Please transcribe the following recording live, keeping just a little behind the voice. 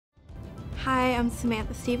Hi, I'm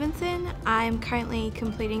Samantha Stevenson. I'm currently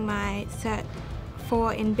completing my Cert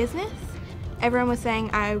 4 in business. Everyone was saying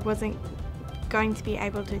I wasn't going to be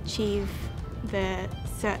able to achieve the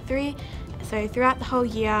Cert 3, so throughout the whole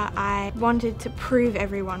year I wanted to prove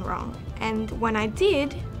everyone wrong. And when I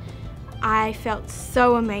did, I felt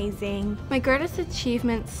so amazing. My greatest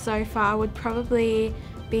achievements so far would probably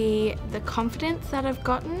be the confidence that I've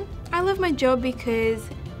gotten. I love my job because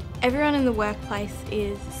everyone in the workplace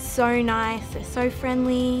is so nice, they're so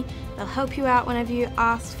friendly, they'll help you out whenever you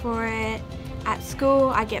ask for it. At school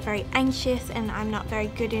I get very anxious and I'm not very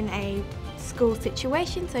good in a school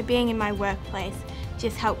situation, so being in my workplace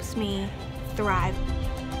just helps me thrive.